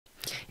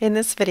In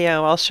this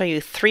video, I'll show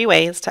you 3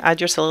 ways to add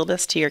your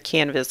syllabus to your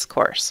Canvas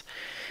course.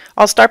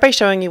 I'll start by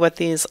showing you what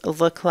these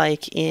look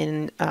like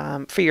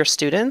for your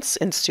students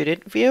in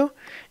Student View,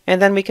 and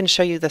then we can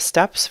show you the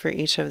steps for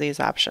each of these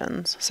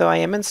options. So I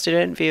am in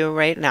Student View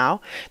right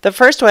now. The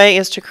first way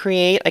is to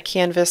create a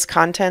Canvas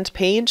content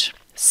page.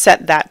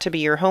 Set that to be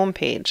your home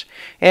page,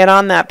 and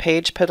on that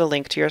page put a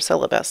link to your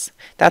syllabus.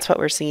 That's what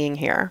we're seeing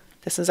here.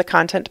 This is a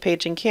content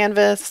page in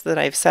Canvas that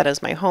I've set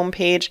as my home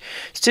page.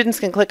 Students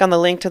can click on the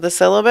link to the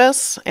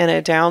syllabus and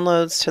it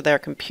downloads to their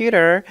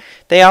computer.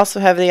 They also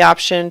have the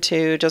option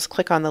to just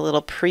click on the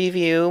little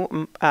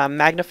preview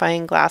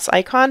magnifying glass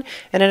icon,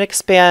 and it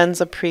expands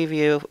a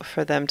preview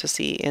for them to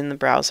see in the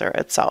browser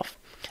itself.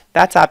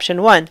 That's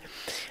option 1.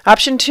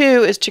 Option 2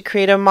 is to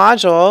create a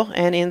module,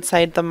 and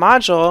inside the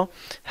module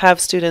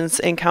have students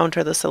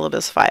encounter the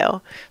syllabus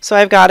file. So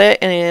I've got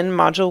it in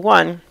module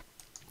 1.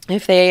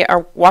 If they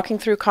are walking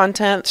through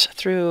content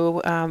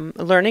through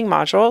learning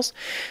modules,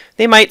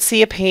 they might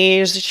see a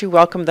page that you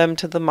welcome them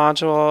to the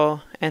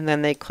module, and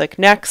then they click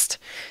next,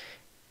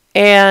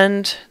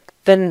 and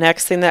the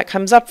next thing that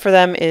comes up for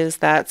them is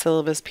that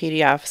syllabus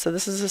PDF. So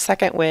this is a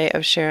second way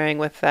of sharing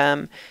with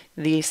them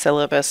the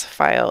syllabus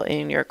file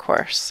in your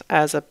course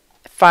as a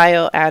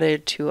file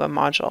added to a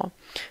module.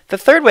 The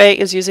third way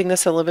is using the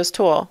syllabus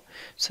tool.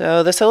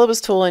 So the syllabus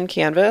tool in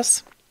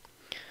Canvas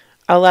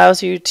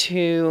allows you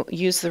to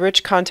use the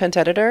rich content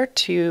editor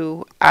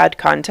to add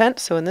content.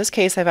 So in this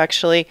case, I've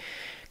actually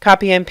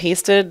copy and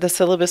pasted the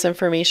syllabus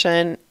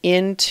information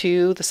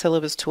into the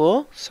syllabus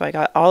tool. So I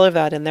got all of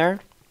that in there.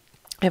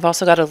 I've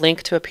also got a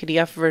link to a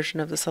PDF version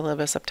of the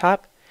syllabus up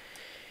top.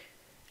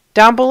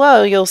 Down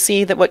below, you'll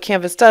see that what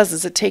Canvas does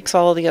is it takes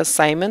all of the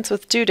assignments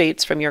with due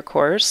dates from your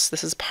course.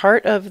 This is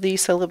part of the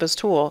syllabus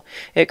tool.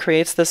 It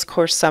creates this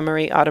course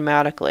summary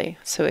automatically.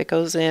 So it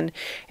goes in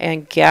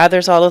and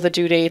gathers all of the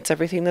due dates,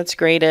 everything that's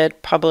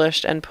graded,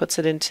 published, and puts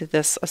it into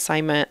this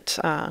assignment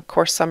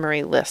course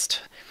summary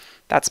list.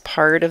 That's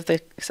part of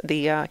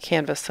the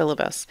Canvas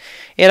syllabus.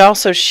 It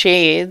also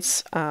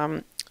shades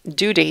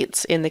due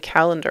dates in the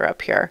calendar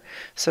up here,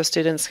 so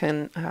students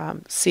can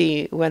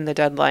see when the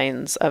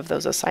deadlines of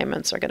those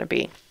assignments are going to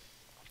be.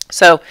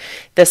 So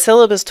the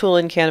syllabus tool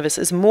in Canvas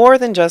is more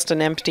than just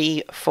an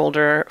empty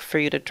folder for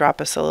you to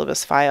drop a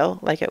syllabus file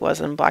like it was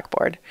in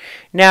Blackboard.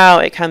 Now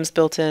it comes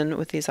built in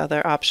with these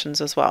other options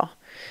as well.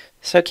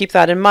 So keep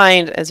that in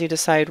mind as you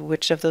decide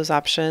which of those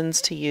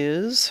options to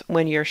use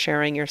when you're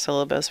sharing your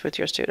syllabus with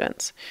your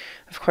students.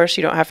 Of course,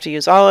 you don't have to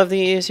use all of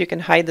these. You can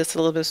hide the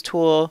syllabus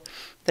tool.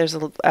 There's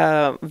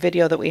a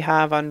video that we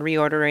have on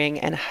reordering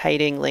and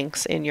hiding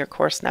links in your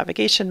course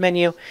navigation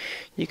menu.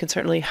 You can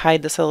certainly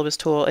hide the syllabus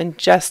tool and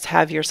just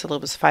have your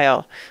syllabus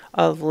file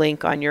a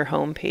link on your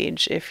home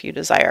page if you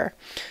desire.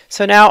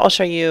 So now I'll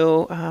show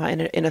you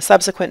in a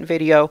subsequent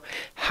video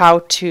how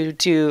to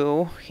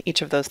do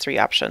each of those 3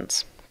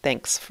 options.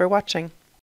 Thanks for watching.